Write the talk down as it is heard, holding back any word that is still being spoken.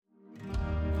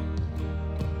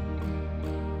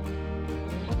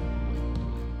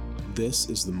This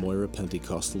is the Moira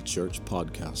Pentecostal Church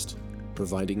podcast,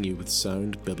 providing you with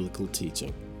sound biblical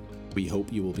teaching. We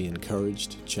hope you will be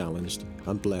encouraged, challenged,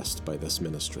 and blessed by this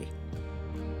ministry.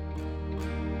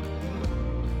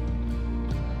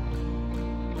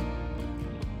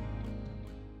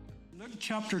 Luke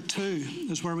chapter 2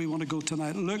 is where we want to go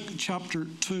tonight. Luke chapter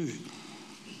 2.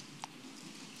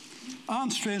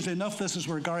 And strangely enough, this is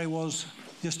where Gary was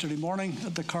yesterday morning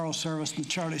at the carol service in the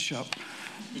charity shop.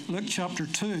 Luke chapter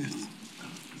 2,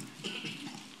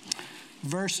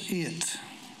 verse 8.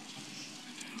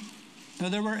 Now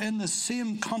there were in the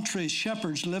same country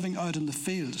shepherds living out in the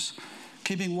fields,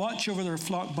 keeping watch over their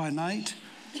flock by night.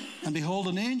 And behold,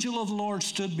 an angel of the Lord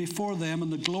stood before them,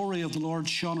 and the glory of the Lord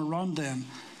shone around them,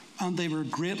 and they were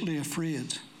greatly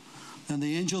afraid. Then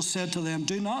the angel said to them,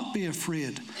 "Do not be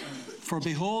afraid, for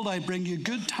behold, I bring you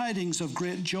good tidings of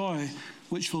great joy,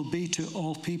 which will be to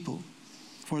all people.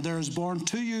 For there is born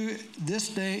to you this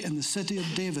day in the city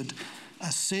of David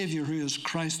a Savior, who is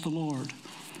Christ the Lord.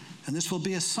 And this will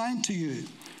be a sign to you.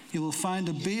 You will find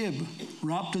a babe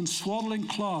wrapped in swaddling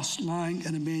cloths lying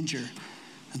in a manger."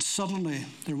 And suddenly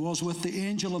there was with the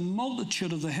angel a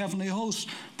multitude of the heavenly hosts,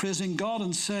 praising God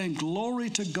and saying, "Glory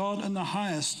to God in the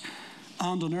highest,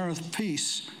 and on earth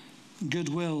peace,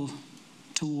 goodwill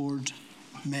toward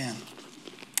men."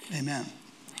 Amen.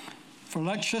 For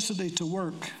electricity to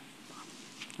work,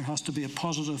 there has to be a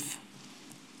positive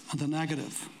and a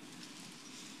negative.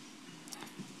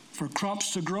 For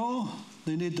crops to grow,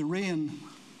 they need the rain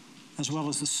as well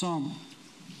as the sun.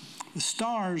 The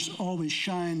stars always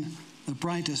shine the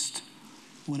brightest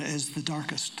when it is the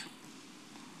darkest.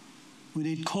 We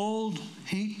need cold,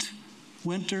 heat,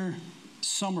 winter,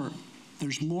 summer.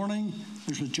 There's mourning,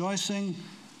 there's rejoicing,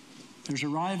 there's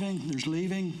arriving, there's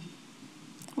leaving.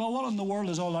 Well, what in the world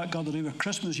has all that got to do with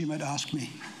Christmas, you might ask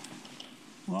me?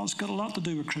 Well, it's got a lot to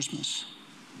do with Christmas.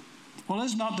 Well,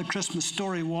 is not the Christmas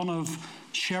story one of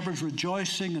shepherds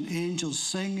rejoicing and angels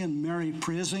singing and Mary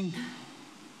praising?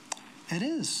 It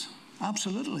is,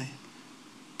 absolutely.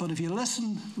 But if you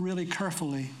listen really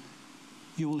carefully,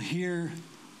 you will hear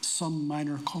some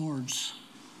minor chords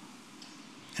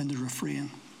in the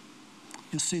refrain.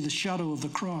 You'll see the shadow of the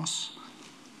cross.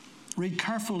 Read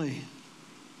carefully,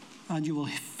 and you will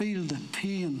feel the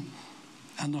pain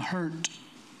and the hurt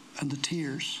and the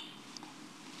tears.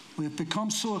 We have become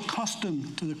so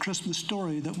accustomed to the Christmas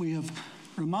story that we have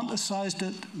romanticized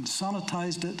it and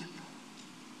sanitized it.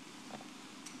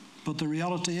 But the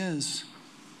reality is,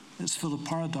 it's full of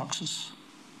paradoxes.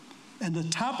 In the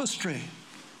tapestry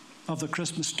of the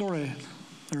Christmas story,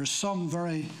 there are some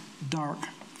very dark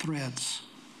threads.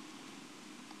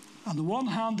 On the one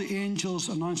hand, the angels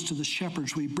announced to the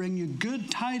shepherds, "We bring you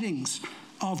good tidings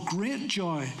of great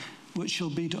joy, which shall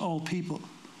be to all people."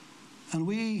 And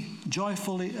we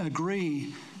joyfully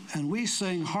agree, and we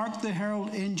sing, "Hark the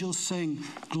herald angels sing,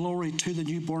 glory to the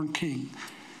newborn King."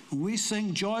 And we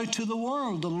sing, "Joy to the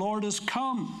world, the Lord is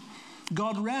come.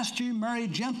 God rest you, merry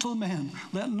gentlemen,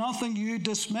 let nothing you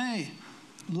dismay.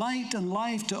 Light and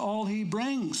life to all he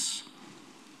brings."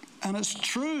 And it's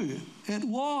true, it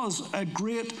was a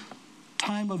great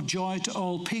time of joy to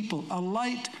all people. A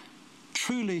light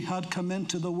truly had come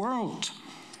into the world.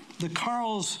 The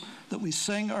carols that we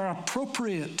sing are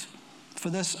appropriate for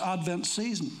this Advent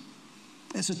season.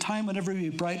 It's a time whenever we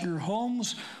brighten our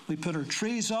homes, we put our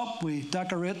trees up, we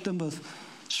decorate them with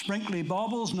sprinkly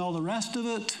baubles and all the rest of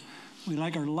it. We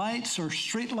like our lights, our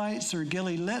street lights are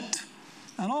gaily lit.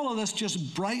 And all of this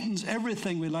just brightens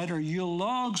everything. We light our Yule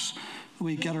logs.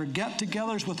 We get our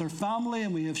get-togethers with our family,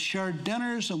 and we have shared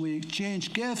dinners, and we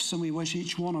exchange gifts, and we wish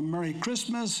each one a Merry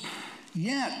Christmas.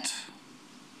 Yet,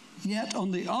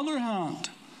 on the other hand,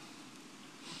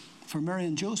 for Mary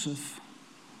and Joseph,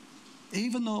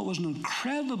 even though it was an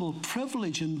incredible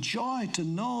privilege and joy to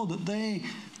know that they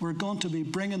were going to be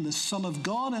bringing the Son of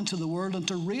God into the world and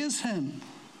to raise him,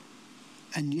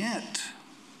 and yet,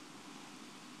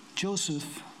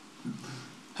 Joseph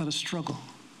had a struggle.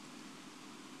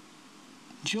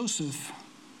 Joseph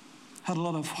had a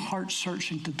lot of heart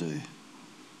searching to do.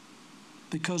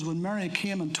 Because when Mary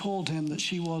came and told him that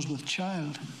she was with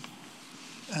child,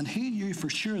 and he knew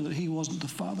for sure that he wasn't the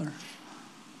father,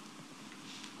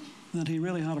 that he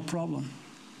really had a problem.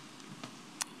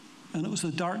 And it was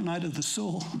the dark night of the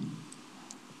soul.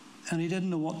 And he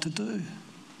didn't know what to do.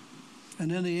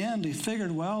 And in the end, he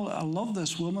figured, well, I love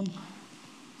this woman,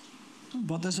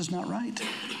 but this is not right.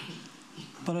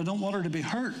 But I don't want her to be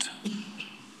hurt.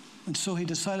 And so he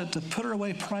decided to put her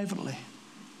away privately.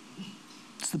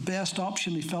 It's the best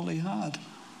option he felt he had.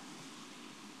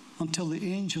 Until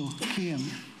the angel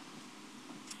came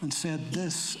and said,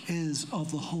 "This is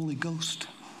of the Holy Ghost."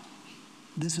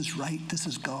 This is right. This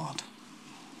is God.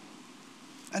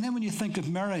 And then when you think of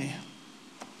Mary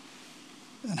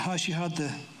and how she had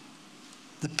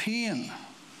the pain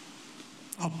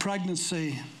of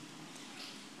pregnancy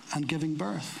and giving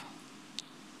birth.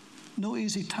 No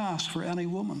easy task for any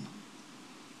woman.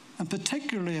 And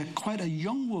particularly quite a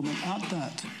young woman at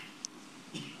that.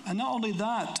 And not only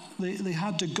that, they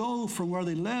had to go from where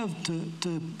they lived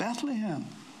to Bethlehem.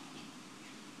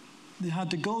 They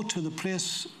had to go to the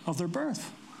place of their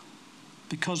birth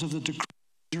because of the decree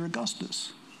of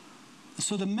Augustus.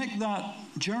 So to make that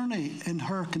journey in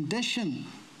her condition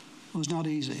was not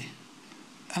easy.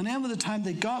 And then by the time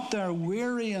they got there,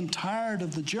 weary and tired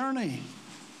of the journey,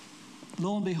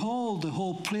 lo and behold, the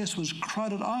whole place was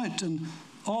crowded out, and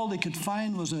all they could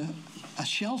find was a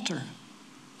shelter.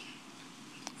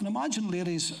 And imagine,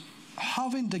 ladies,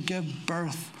 having to give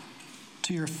birth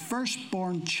to your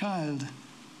firstborn child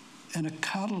in a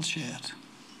cattle shed,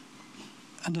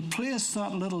 and to place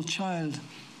that little child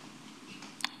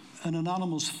in an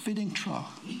animal's feeding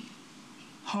trough.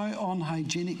 How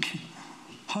unhygienic,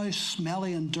 how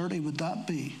smelly and dirty would that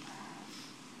be?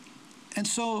 And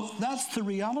so that's the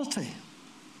reality.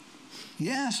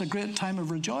 Yes, a great time of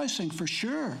rejoicing for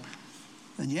sure.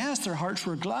 And yes, their hearts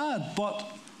were glad, but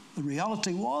the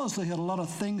reality was they had a lot of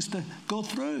things to go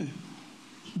through.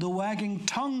 The wagging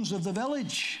tongues of the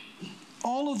village,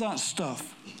 all of that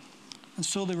stuff. And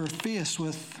so they were faced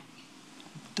with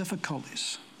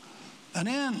difficulties. And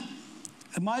then,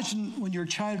 imagine when your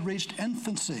child reached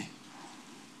infancy,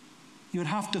 you would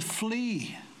have to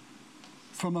flee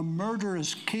from a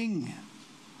murderous king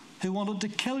who wanted to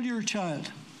kill your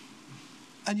child.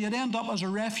 And you'd end up as a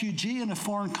refugee in a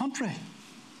foreign country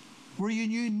where you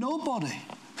knew nobody.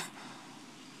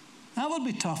 That would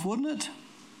be tough, wouldn't it?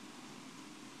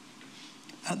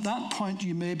 At that point,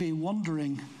 you may be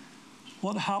wondering,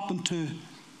 what happened to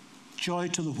joy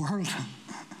to the world?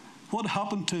 What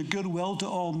happened to goodwill to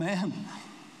all men?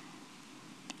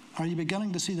 Are you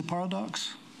beginning to see the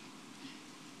paradox?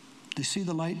 Do you see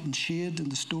the light and shade in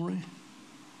the story?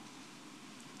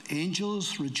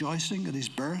 Angels rejoicing at his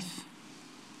birth,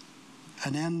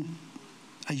 and then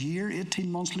a year,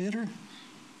 18 months later,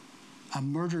 a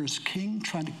murderous king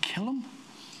trying to kill him.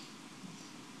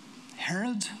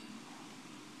 Herod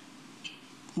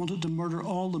wanted to murder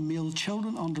all the male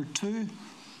children under 2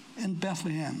 in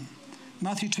Bethlehem.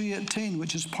 Matthew 2:18,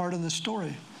 which is part of the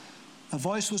story. A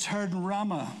voice was heard in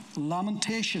Ramah,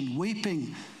 lamentation,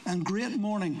 weeping, and great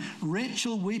mourning.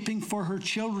 Rachel weeping for her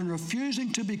children,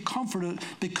 refusing to be comforted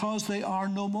because they are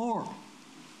no more.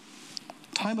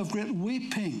 Time of great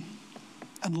weeping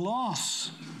and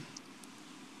loss.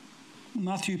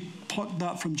 Matthew plucked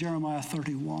that from Jeremiah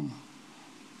 31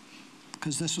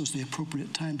 because this was the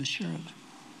appropriate time to share it.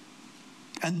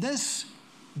 And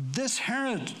this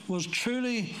Herod was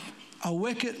truly a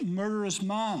wicked, murderous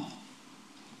man.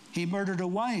 He murdered a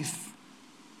wife.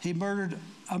 He murdered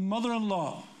a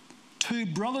mother-in-law, 2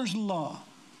 brothers-in-law.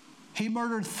 He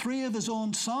murdered 3 of his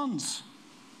own sons.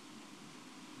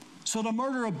 So to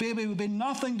murder a baby would be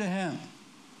nothing to him.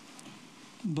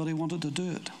 But he wanted to do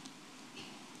it.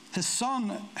 His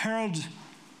son, Herod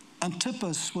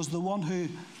Antipas, was the one who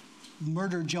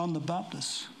murdered John the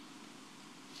Baptist.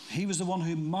 He was the one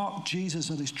who mocked Jesus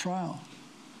at his trial.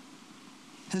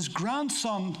 His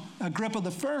grandson, Agrippa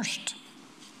I,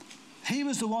 he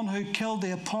was the one who killed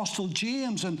the apostle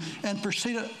James and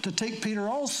proceeded to take Peter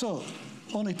also.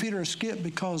 Only Peter escaped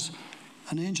because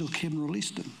an angel came and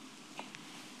released him.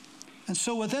 And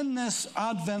so within this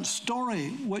Advent story,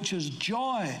 which is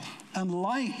joy and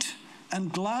light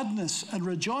and gladness and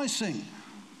rejoicing,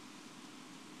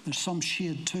 there's some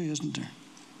shade too, isn't there?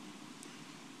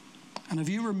 And if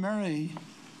you were Mary,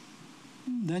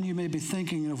 then you may be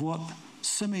thinking of what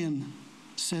Simeon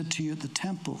said to you at the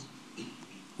temple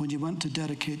when you went to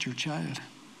dedicate your child.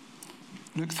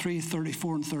 Luke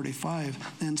 3:34 and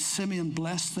 35. Then Simeon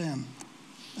blessed them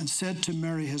and said to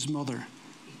Mary his mother,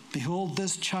 "Behold,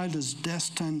 this child is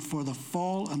destined for the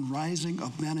fall and rising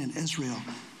of many in Israel,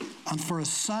 and for a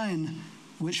sign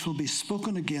which will be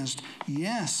spoken against.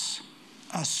 Yes,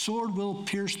 a sword will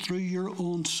pierce through your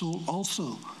own soul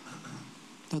also,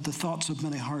 that the thoughts of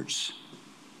many hearts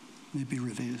may be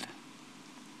revealed."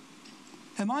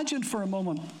 Imagine for a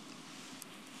moment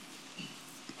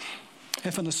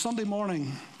if on a Sunday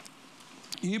morning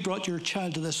you brought your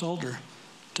child to this altar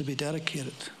to be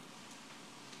dedicated.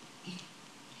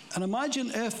 And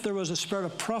imagine if there was a spirit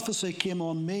of prophecy came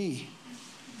on me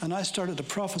and I started to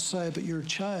prophesy about your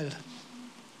child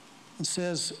and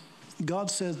says,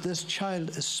 God says this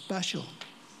child is special,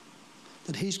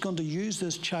 that he's going to use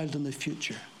this child in the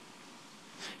future.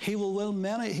 He will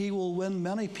win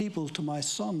many people to my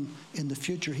Son in the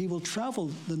future. He will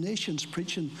travel the nations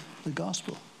preaching the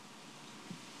gospel.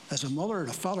 As a mother and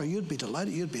a father, you'd be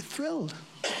delighted, you'd be thrilled.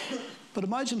 But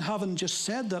imagine having just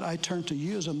said that, I turn to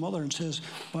you as a mother and says,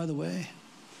 by the way,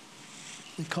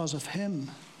 because of him,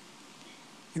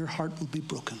 your heart will be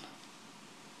broken.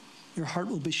 Your heart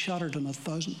will be shattered in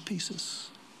 1,000 pieces.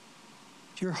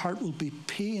 Your heart will be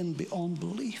pained beyond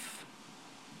belief.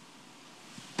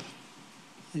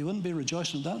 You wouldn't be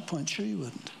rejoicing at that point, sure you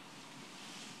wouldn't.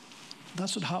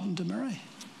 That's what happened to Mary.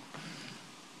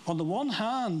 On the one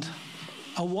hand,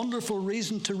 a wonderful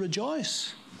reason to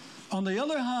rejoice. On the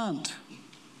other hand,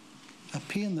 a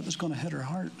pain that was going to hit her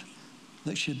heart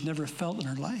that she'd never felt in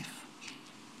her life.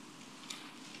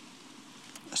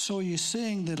 So you're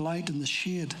seeing the light and the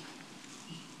shade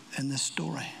in this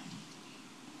story.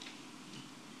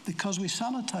 Because we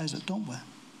sanitize it, don't we?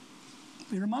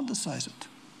 We romanticize it.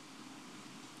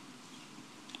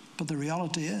 But the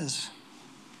reality is,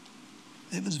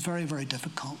 it was very, very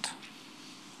difficult.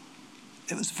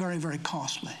 It was very, very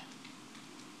costly.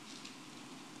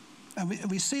 And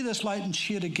we see this light and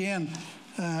shade again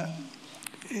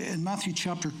in Matthew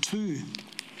chapter 2.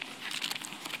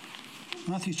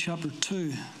 Matthew chapter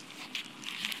 2.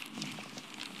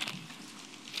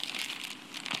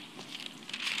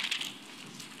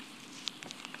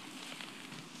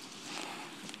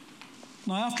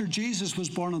 Now, after Jesus was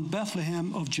born in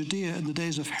Bethlehem of Judea in the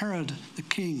days of Herod the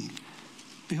king,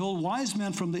 behold, wise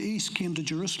men from the east came to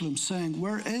Jerusalem, saying,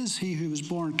 where is he who was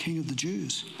born King of the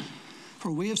Jews?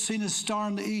 For we have seen his star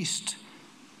in the east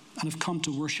and have come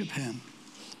to worship him.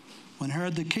 When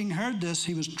Herod the king heard this,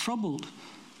 he was troubled,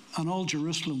 and all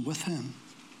Jerusalem with him.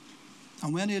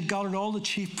 And when he had gathered all the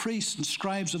chief priests and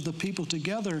scribes of the people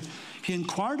together, he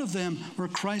inquired of them where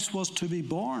Christ was to be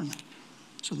born.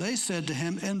 So they said to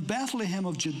him, in Bethlehem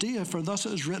of Judea, for thus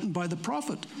it is written by the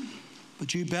prophet.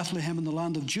 But you, Bethlehem, in the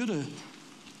land of Judah,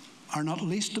 are not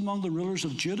least among the rulers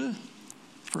of Judah,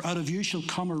 for out of you shall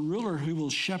come a ruler who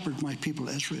will shepherd my people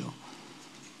Israel.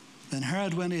 Then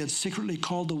Herod, when he had secretly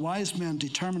called the wise men,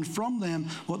 determined from them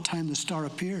what time the star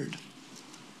appeared.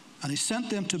 And he sent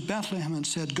them to Bethlehem and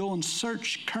said, go and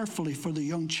search carefully for the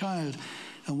young child.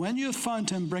 And when you have found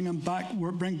him, bring back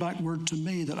word to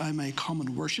me, that I may come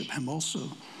and worship him also.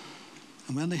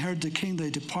 And when they heard the king, they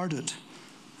departed.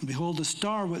 And behold, the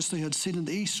star which they had seen in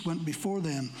the east went before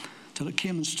them, till it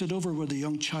came and stood over where the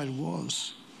young child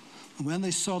was. And when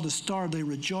they saw the star, they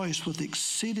rejoiced with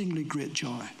exceedingly great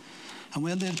joy. And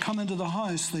when they had come into the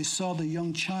house, they saw the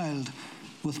young child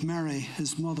with Mary,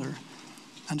 his mother,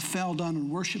 and fell down and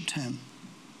worshipped him.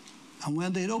 And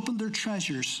when they had opened their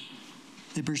treasures,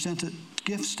 they presented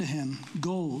gifts to him,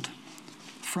 gold,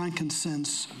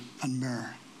 frankincense, and myrrh.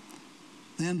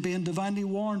 Then, being divinely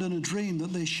warned in a dream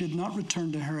that they should not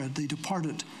return to Herod, they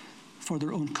departed for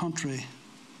their own country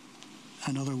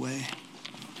another way.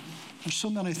 There's so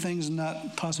many things in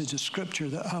that passage of Scripture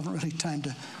that I haven't really time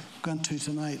to go into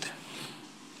tonight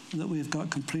that we've got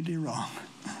completely wrong.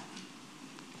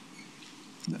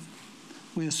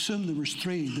 We assume there was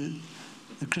three.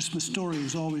 The Christmas story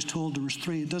is always told there was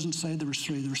three. It doesn't say there was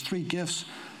three. There was three gifts.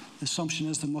 The assumption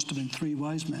is there must have been three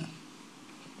wise men.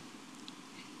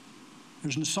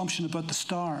 There's an assumption about the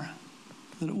star,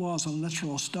 that it was a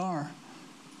literal star.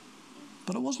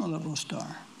 But it wasn't a literal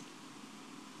star.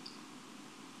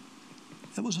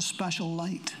 It was a special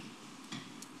light.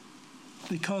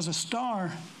 Because a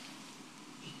star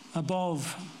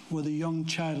above where the young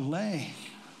child lay,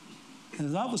 if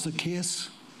that was the case,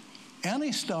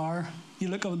 any star, you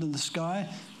look up into the sky,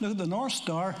 look at the North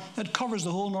Star, it covers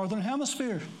the whole northern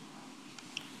hemisphere.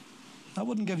 That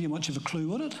wouldn't give you much of a clue,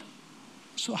 would it?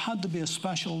 So it had to be a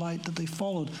special light that they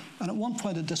followed. And at one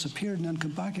point it disappeared and then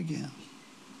came back again.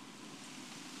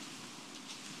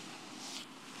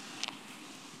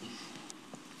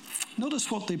 Notice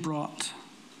what they brought.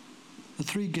 The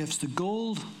three gifts, the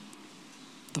gold,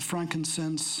 the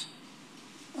frankincense,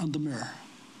 and the myrrh.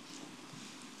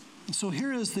 And so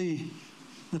here is the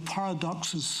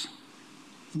paradoxes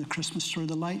in the Christmas story,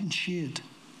 the light and shade.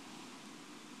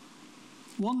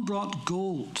 One brought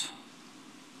gold,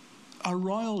 a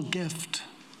royal gift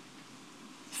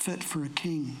fit for a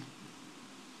king.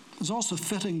 It's also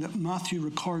fitting that Matthew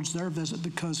records their visit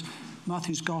because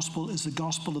Matthew's gospel is the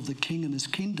gospel of the king and his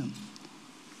kingdom.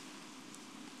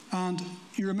 And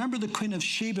you remember the Queen of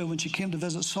Sheba when she came to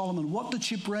visit Solomon. What did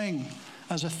she bring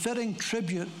as a fitting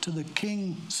tribute to the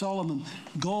King Solomon?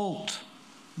 Gold,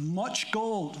 much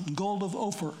gold, gold of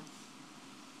Ophir.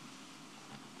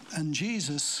 And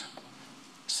Jesus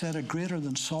said, a greater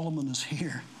than Solomon is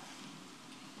here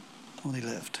when he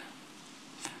lived.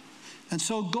 And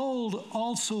so gold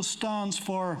also stands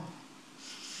for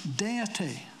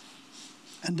deity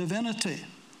and divinity.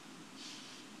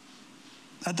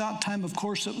 At that time, of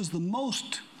course, it was the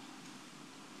most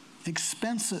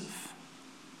expensive,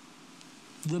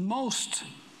 the most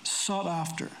sought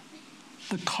after,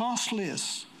 the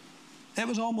costliest. It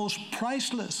was almost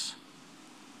priceless,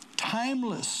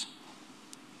 timeless,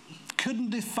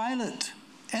 couldn't defile it,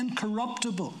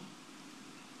 incorruptible,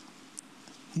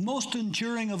 most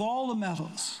enduring of all the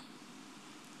metals.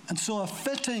 And so a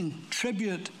fitting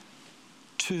tribute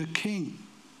to a king.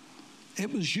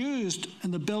 It was used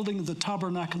in the building of the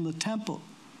tabernacle and the temple.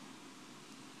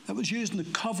 It was used in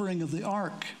the covering of the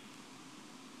ark.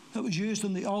 It was used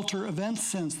in the altar of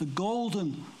incense, the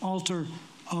golden altar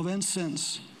of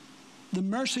incense. The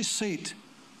mercy seat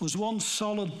was one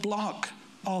solid block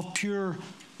of pure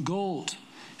gold.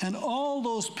 And all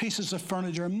those pieces of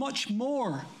furniture, much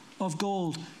more of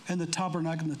gold in the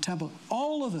tabernacle and the temple,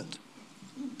 all of it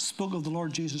spoke of the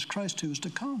Lord Jesus Christ who was to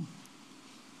come.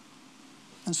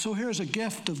 And so here's a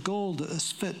gift of gold that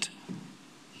is fit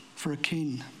for a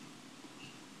king.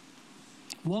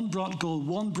 One brought gold,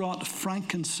 one brought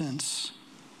frankincense,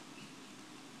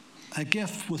 a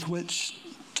gift with which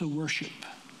to worship.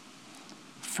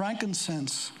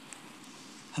 Frankincense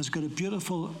has got a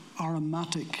beautiful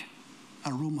aromatic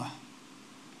aroma.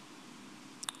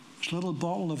 There's a little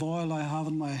bottle of oil I have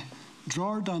in my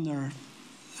drawer down there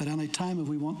at any time if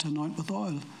we want to anoint with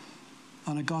oil.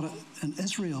 And I got it in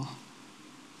Israel.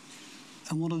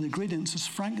 And one of the ingredients is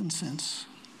frankincense.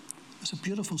 It's a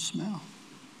beautiful smell.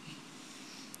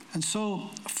 And so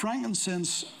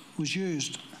frankincense was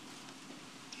used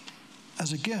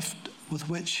as a gift with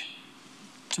which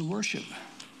to worship.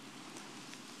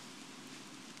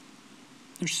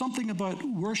 There's something about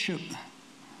worship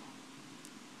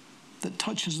that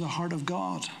touches the heart of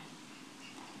God.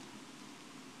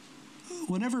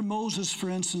 Whenever Moses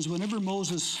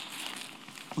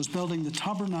was building the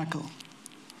tabernacle,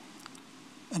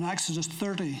 in Exodus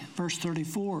 30, verse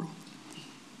 34,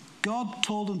 God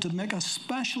told him to make a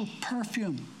special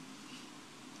perfume.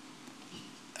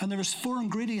 And there was 4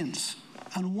 ingredients,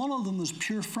 and one of them was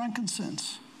pure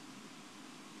frankincense.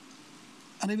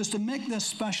 And he was to make this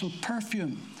special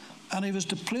perfume, and he was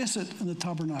to place it in the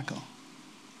tabernacle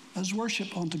as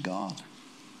worship unto God.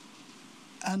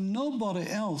 And nobody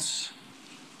else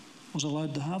was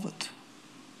allowed to have it.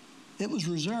 It was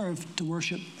reserved to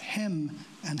worship him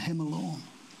and him alone.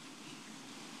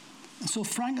 And so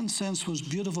frankincense was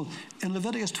beautiful. In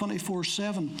Leviticus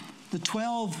 24:7, the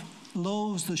 12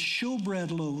 loaves, the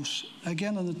showbread loaves,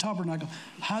 again in the tabernacle,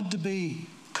 had to be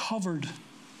covered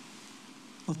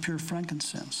with pure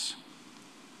frankincense.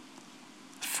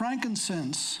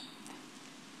 Frankincense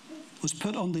was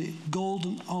put on the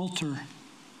golden altar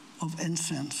of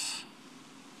incense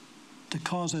to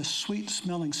cause a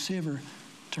sweet-smelling savor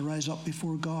to rise up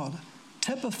before God,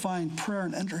 typifying prayer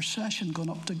and intercession going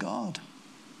up to God.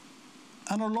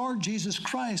 And our Lord Jesus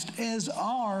Christ is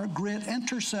our great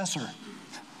intercessor.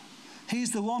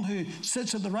 He's the one who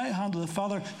sits at the right hand of the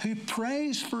Father, who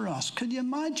prays for us. Could you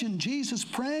imagine Jesus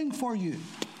praying for you?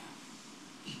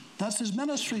 That's his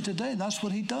ministry today. That's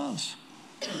what he does.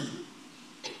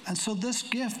 And so this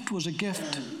gift was a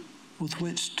gift with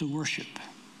which to worship.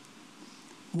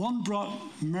 One brought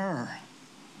myrrh,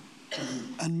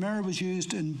 and myrrh was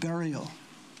used in burial.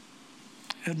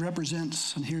 It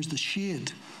represents, and here's the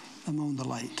shade among the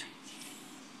light,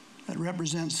 it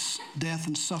represents death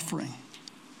and suffering.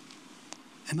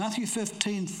 In Matthew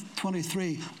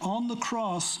 15:23, on the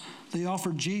cross, they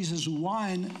offered Jesus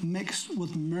wine mixed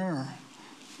with myrrh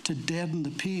to deaden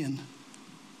the pain,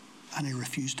 and he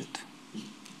refused it.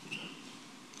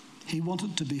 He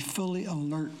wanted to be fully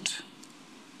alert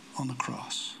on the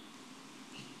cross.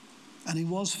 And he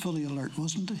was fully alert,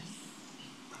 wasn't he?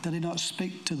 Did he not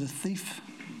speak to the thief?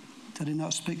 Did he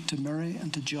not speak to Mary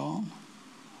and to John?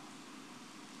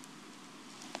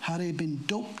 Had he been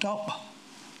doped up,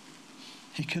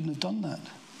 he couldn't have done that.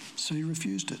 So he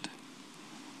refused it.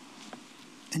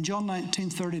 In John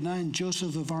 19:39,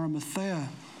 Joseph of Arimathea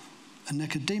and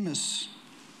Nicodemus,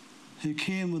 who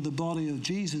came with the body of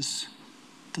Jesus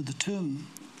to the tomb,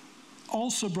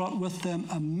 also brought with them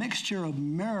a mixture of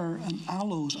myrrh and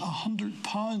aloes, 100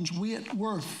 pounds weight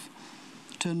worth,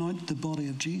 to anoint the body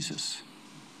of Jesus.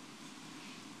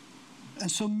 And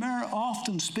so myrrh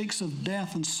often speaks of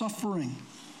death and suffering.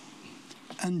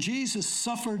 And Jesus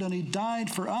suffered and he died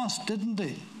for us, didn't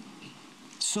he?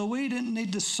 So we didn't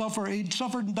need to suffer. He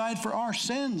suffered and died for our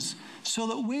sins, so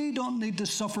that we don't need to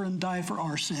suffer and die for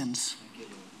our sins.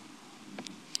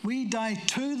 We die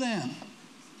to them.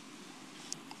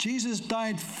 Jesus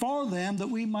died for them that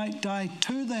we might die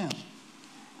to them.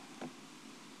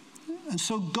 And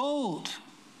so gold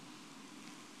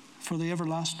for the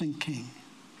everlasting King,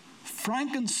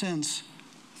 frankincense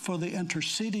for the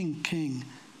interceding King,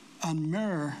 and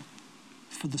myrrh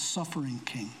for the suffering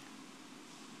King.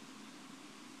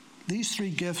 These three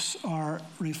gifts are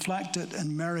reflected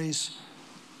in Mary's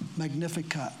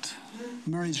Magnificat,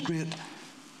 Mary's great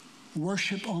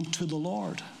worship unto the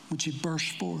Lord, which she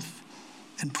burst forth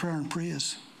in prayer and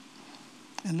praise.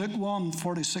 In Luke 1,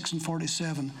 46 and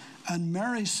 47, and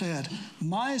Mary said,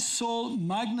 my soul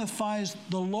magnifies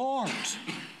the Lord,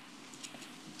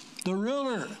 the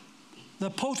ruler,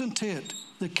 the potentate,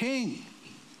 the King.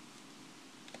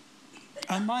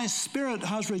 And my spirit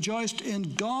has rejoiced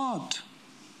in God,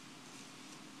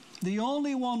 the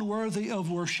only one worthy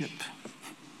of worship.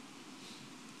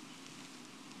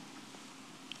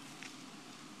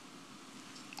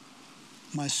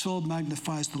 My soul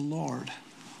magnifies the Lord,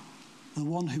 the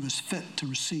one who is fit to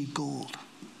receive gold,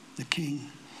 the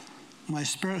King. My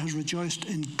spirit has rejoiced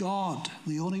in God,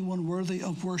 the only one worthy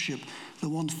of worship, the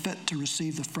one fit to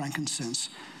receive the frankincense.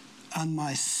 And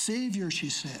my Savior, she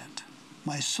said,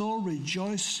 my soul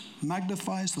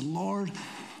magnifies the Lord.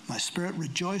 My spirit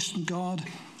rejoiced in God,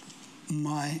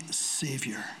 my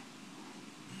Savior.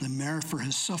 The myrrh for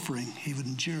his suffering he would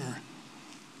endure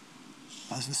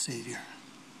as the Savior.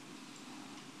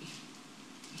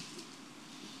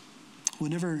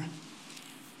 Whenever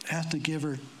Ethna gave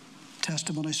her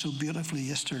testimony so beautifully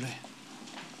yesterday,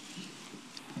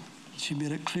 she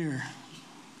made it clear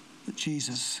that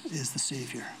Jesus is the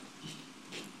Savior.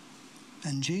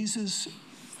 And Jesus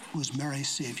was Mary's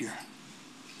Savior.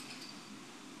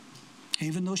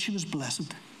 Even though she was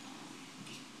blessed,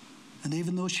 and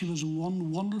even though she was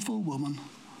one wonderful woman,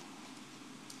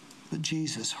 but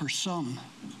Jesus, her Son,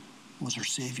 was her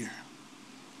Savior.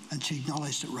 And she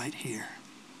acknowledged it right here.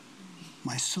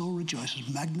 My soul rejoices,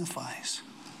 magnifies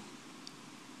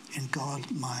in God,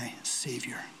 my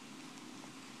Savior.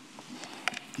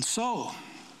 And so,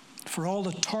 for all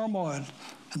the turmoil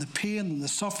and the pain and the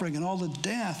suffering and all the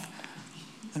death,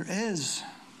 there is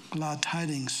glad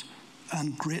tidings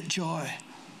and great joy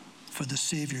for the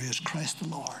Savior who is Christ the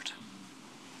Lord.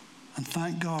 And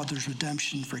thank God there's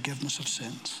redemption, forgiveness of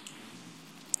sins.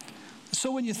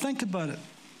 So when you think about it,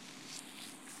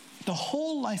 the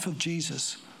whole life of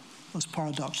Jesus was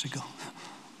paradoxical.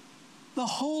 The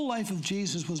whole life of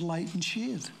Jesus was light and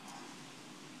shade.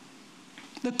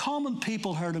 The common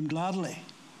people heard him gladly,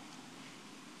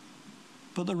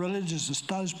 but the religious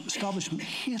establishment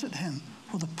hated him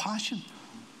with a passion.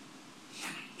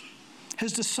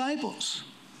 His disciples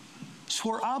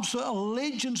swore absolute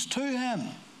allegiance to him,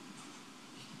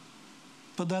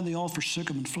 but then they all forsook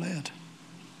him and fled.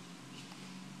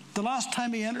 The last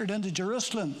time he entered into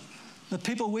Jerusalem, the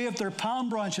people waved their palm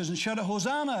branches and shouted,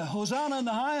 Hosanna, Hosanna in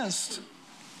the highest.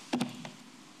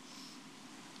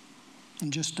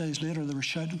 And just days later, they were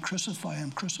shouting, crucify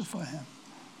him, crucify him.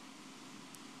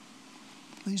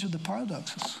 These are the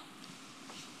paradoxes.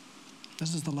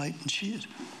 This is the light and shade.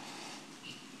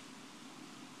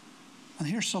 And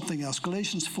here's something else,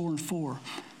 Galatians 4:4.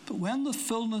 But when the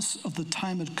fullness of the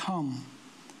time had come,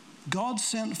 God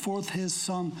sent forth his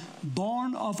Son,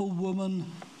 born of a woman,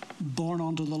 born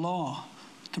under the law,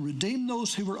 to redeem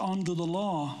those who were under the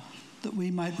law, that we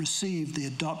might receive the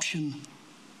adoption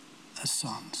as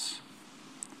sons.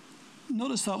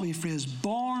 Notice that wee phrase,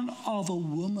 born of a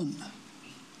woman.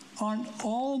 Aren't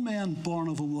all men born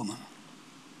of a woman?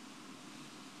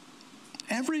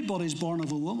 Everybody's born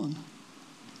of a woman.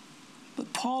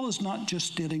 But Paul is not just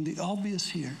stating the obvious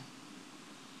here.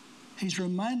 He's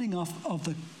reminding us of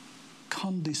the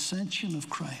condescension of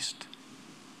Christ.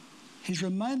 He's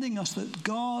reminding us that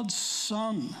God's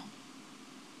Son,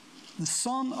 the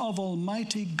Son of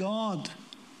Almighty God,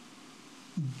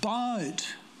 bowed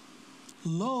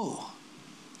low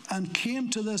and came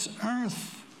to this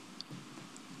earth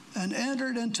and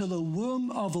entered into the womb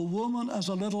of a woman as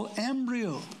a little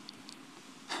embryo.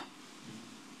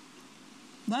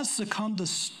 That's the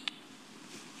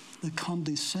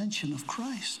condescension of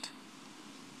Christ.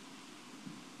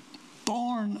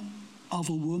 Born of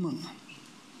a woman.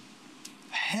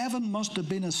 Heaven must have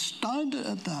been astounded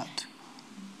at that.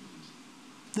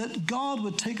 That God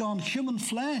would take on human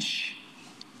flesh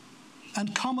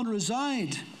and come and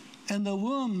reside in the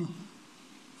womb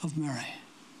of Mary.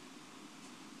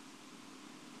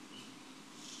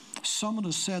 Someone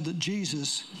has said that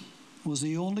Jesus was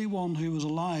the only one who was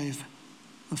alive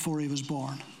before he was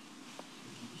born.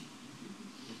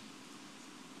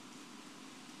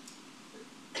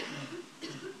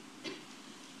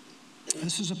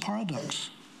 This is a paradox.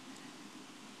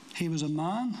 He was a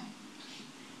man,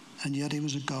 and yet he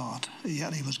was a God.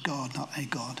 Yet he was God, not a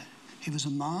God. He was a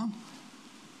man,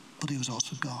 but he was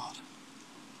also God.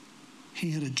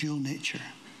 He had a dual nature.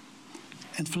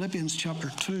 In Philippians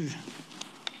chapter 2,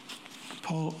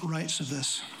 Paul writes of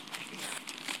this.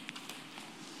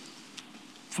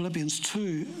 Philippians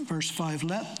 2, verse 5,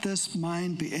 "Let this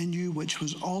mind be in you, which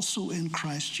was also in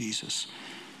Christ Jesus,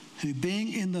 who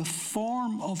being in the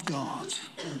form of God,"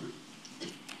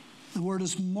 the word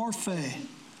is morphe,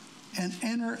 an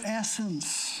inner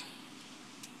essence.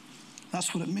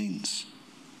 That's what it means.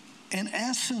 In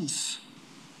essence,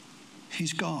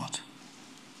 he's God.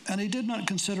 And he did not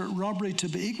consider it robbery to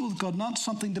be equal with God, not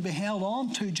something to be held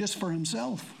on to just for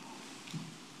himself,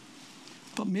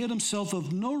 but made himself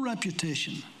of no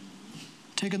reputation,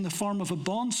 taking the form of a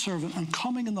bondservant and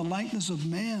coming in the likeness of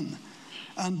men,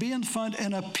 and being found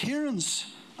in appearance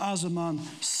as a man,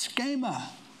 schema,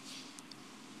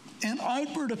 in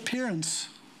outward appearance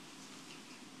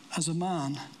as a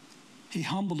man, he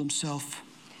humbled himself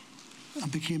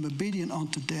and became obedient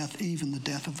unto death, even the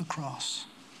death of the cross.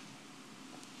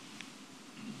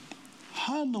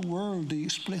 How in the world do you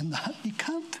explain that? You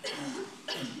can't.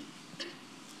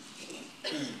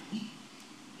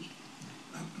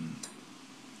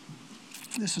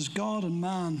 This is God and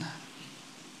man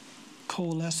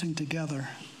coalescing together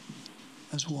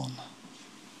as one.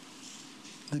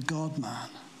 The God-man.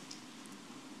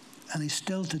 And he's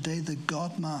still today the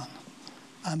God-man.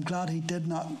 I'm glad he did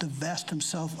not divest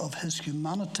himself of his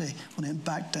humanity when he went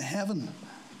back to heaven.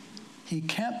 He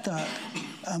kept that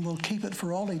and will keep it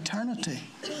for all eternity.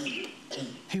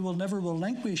 He will never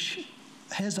relinquish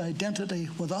his identity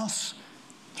with us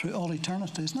through all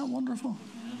eternity. Isn't that wonderful?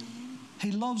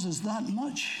 He loves us that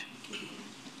much.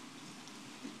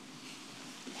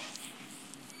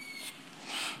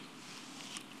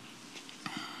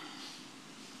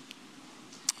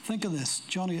 Think of this,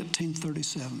 John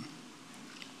 18:37.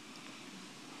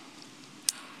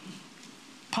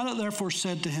 Pilate therefore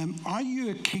said to him, "Are you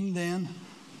a king then?"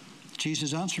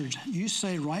 Jesus answered, "You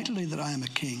say rightly that I am a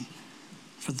king.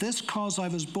 For this cause I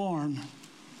was born,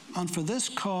 and for this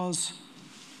cause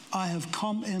I have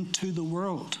come into the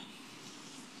world,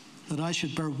 that I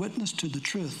should bear witness to the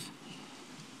truth.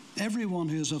 Everyone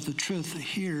who is of the truth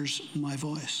hears my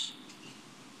voice."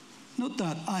 Note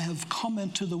that, I have come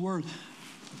into the world.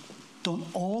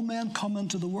 Don't all men come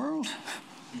into the world?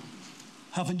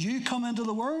 Haven't you come into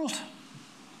the world?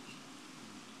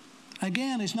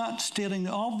 Again, he's not stating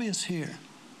the obvious here.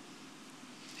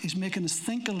 He's making us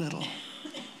think a little.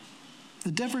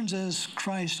 The difference is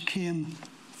Christ came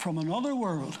from another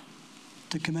world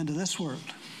to come into this world.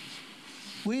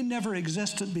 We never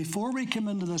existed before we came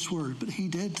into this world, but he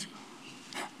did.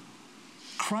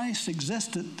 Christ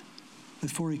existed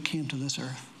before he came to this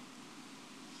earth.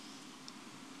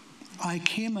 I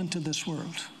came into this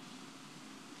world.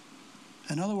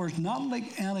 In other words, not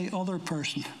like any other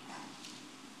person.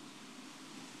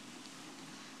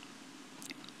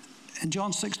 In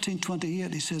John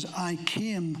 16:28, he says, "I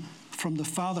came from the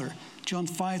Father." John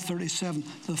 5:37,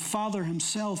 "The Father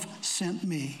himself sent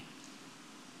me."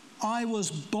 I was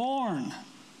born,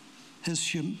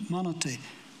 his humanity.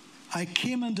 I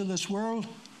came into this world,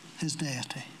 his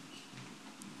deity.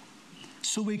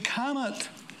 So we cannot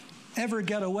ever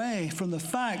get away from the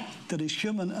fact that he's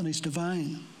human and he's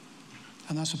divine.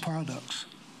 And that's a paradox.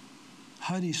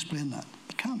 How do you explain that?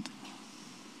 You can't.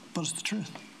 But it's the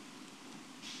truth.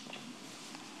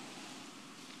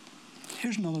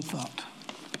 Here's another thought.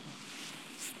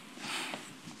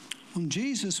 When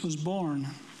Jesus was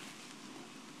born,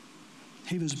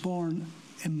 he was born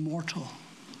immortal.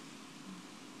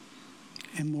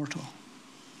 Immortal.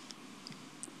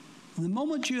 The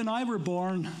moment you and I were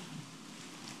born,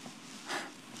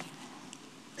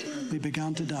 we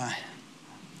began to die.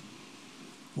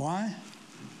 Why?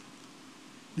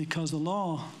 Because the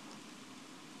law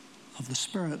of the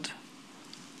Spirit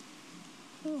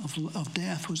of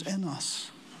death was in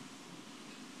us.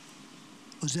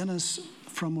 Was in us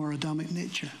from our Adamic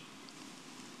nature.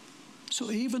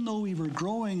 So even though we were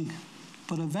growing,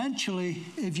 but eventually,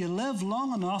 if you live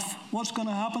long enough, what's going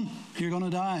to happen? You're going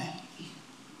to die.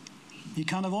 You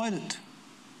can't avoid it.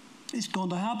 It's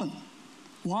going to happen.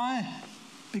 Why?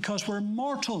 Because we're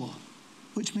mortal,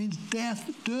 which means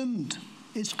death doomed.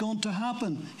 It's going to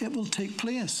happen. It will take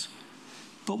place.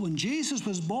 But when Jesus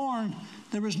was born,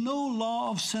 there was no law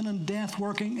of sin and death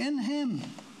working in him.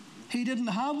 He didn't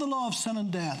have the law of sin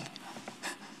and death.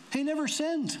 He never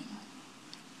sinned.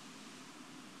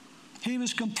 He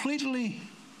was completely,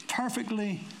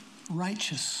 perfectly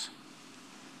righteous.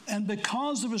 And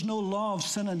because there was no law of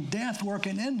sin and death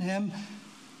working in him,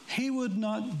 he would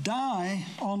not die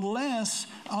unless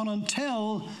and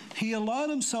until he allowed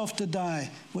himself to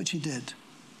die, which he did.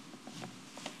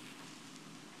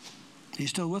 Are you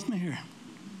still with me here?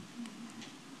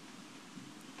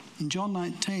 In John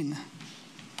 19,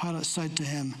 Pilate said to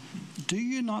him, "Do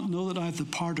you not know that I have the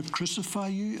power to crucify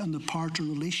you and the power to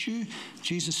release you?"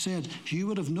 Jesus said, "You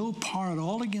would have no power at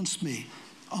all against me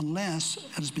unless it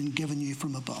has been given you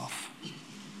from above."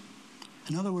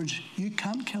 In other words, you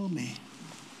can't kill me.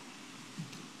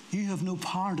 You have no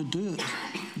power to do it.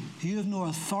 You have no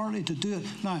authority to do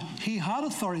it. Now, he had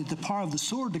authority, the power of the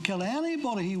sword, to kill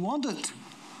anybody he wanted,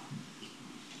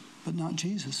 but not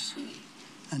Jesus.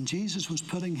 And Jesus was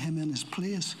putting him in his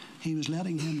place. He was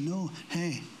letting him know,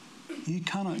 hey, you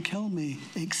cannot kill me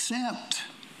except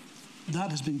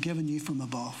that has been given you from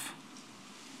above.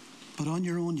 But on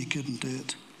your own, you couldn't do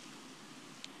it.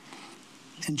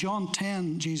 In John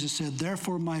 10, Jesus said,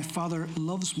 "Therefore my Father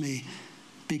loves me,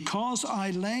 because I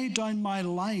lay down my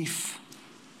life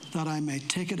that I may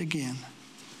take it again.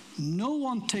 No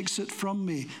one takes it from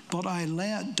me, but I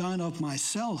lay it down of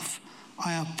myself.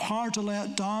 I have power to lay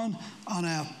it down, and I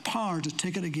have power to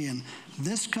take it again.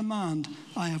 This command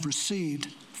I have received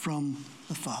from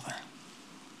the Father."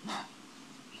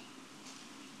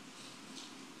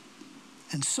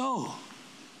 And so,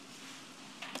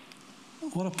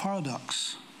 what a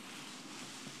paradox.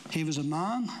 He was a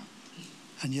man,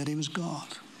 and yet he was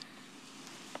God.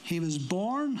 He was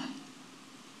born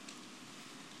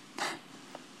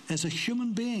as a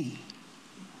human being,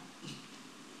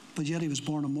 but yet he was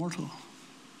born immortal,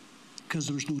 because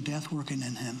there was no death working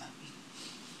in him.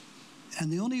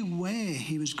 And the only way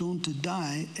he was going to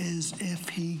die is if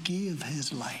he gave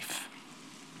his life.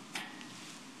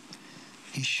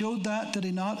 He showed that, did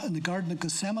he not, in the Garden of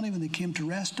Gethsemane when they came to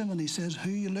arrest him, and he says, "Who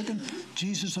are you looking?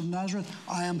 Jesus of Nazareth,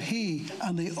 I am he."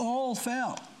 And they all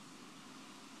fell.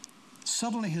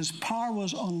 Suddenly his power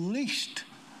was unleashed,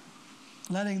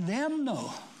 letting them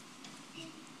know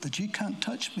that you can't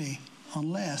touch me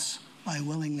unless I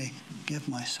willingly give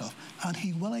myself. And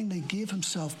he willingly gave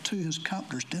himself to his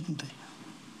captors, didn't he?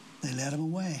 They led him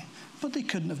away. But they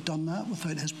couldn't have done that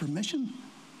without his permission.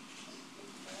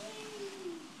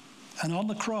 And on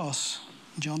the cross,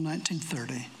 John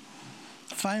 19:30,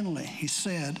 finally he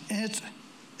said, "It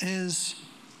is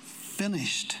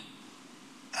finished."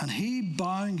 And he,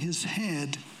 bowing his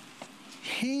head,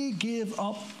 he gave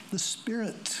up the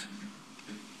spirit.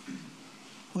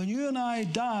 When you and I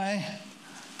die,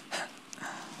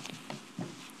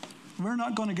 we're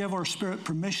not going to give our spirit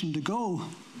permission to go.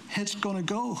 It's going to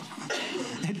go.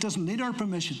 It doesn't need our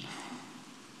permission.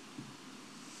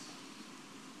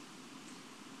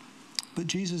 But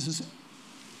Jesus says,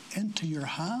 "Into your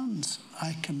hands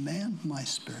I commend my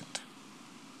spirit.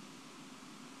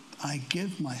 I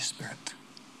give my spirit."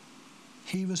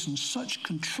 He was in such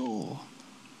control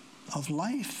of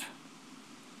life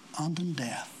and in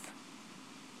death,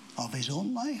 of his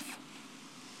own life,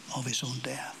 of his own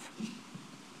death.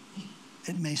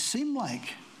 It may seem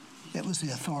like it was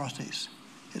the authorities.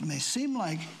 It may seem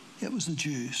like it was the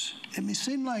Jews. It may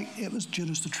seem like it was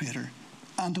Judas the traitor.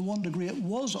 And to one degree it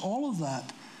was all of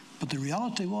that. But the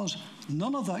reality was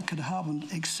none of that could happen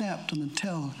except and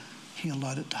until he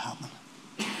allowed it to happen.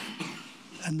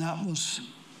 And that was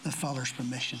the Father's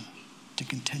permission to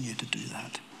continue to do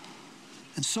that.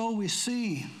 And so we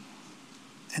see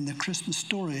in the Christmas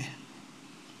story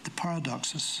the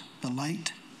paradoxes, the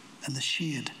light and the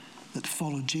shade that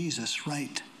followed Jesus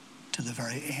right to the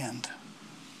very end,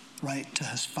 right to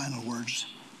his final words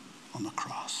on the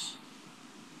cross.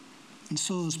 And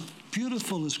so as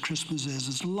beautiful as Christmas is,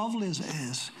 as lovely as it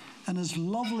is, and as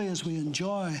lovely as we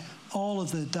enjoy all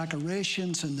of the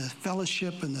decorations and the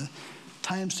fellowship and the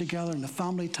times together and the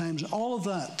family times, all of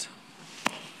that.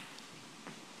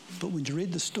 But when you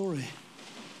read the story,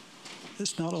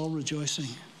 it's not all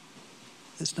rejoicing.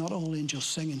 It's not all angels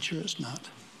singing. Sure, it's not.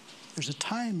 There's a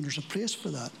time and there's a place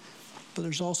for that. But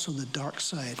there's also the dark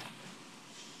side.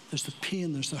 There's the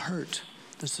pain, there's the hurt,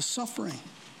 there's the suffering,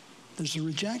 there's the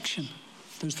rejection,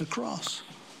 there's the cross,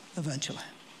 eventually.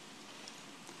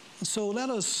 And so let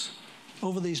us,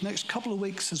 over these next couple of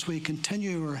weeks, as we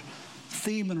continue our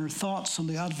theme and our thoughts on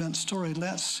the Advent story,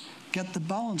 let's get the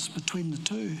balance between the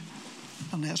two,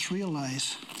 and let's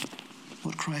realize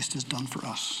what Christ has done for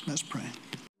us. Let's pray.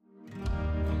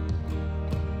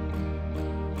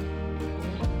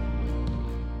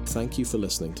 Thank you for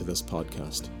listening to this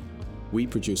podcast. We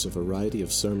produce a variety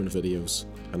of sermon videos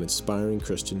and inspiring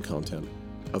Christian content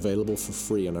available for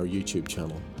free on our YouTube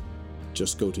channel.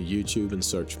 Just go to YouTube and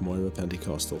search Moira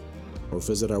Pentecostal, or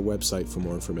visit our website for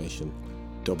more information,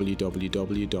 www.mpc.org.uk.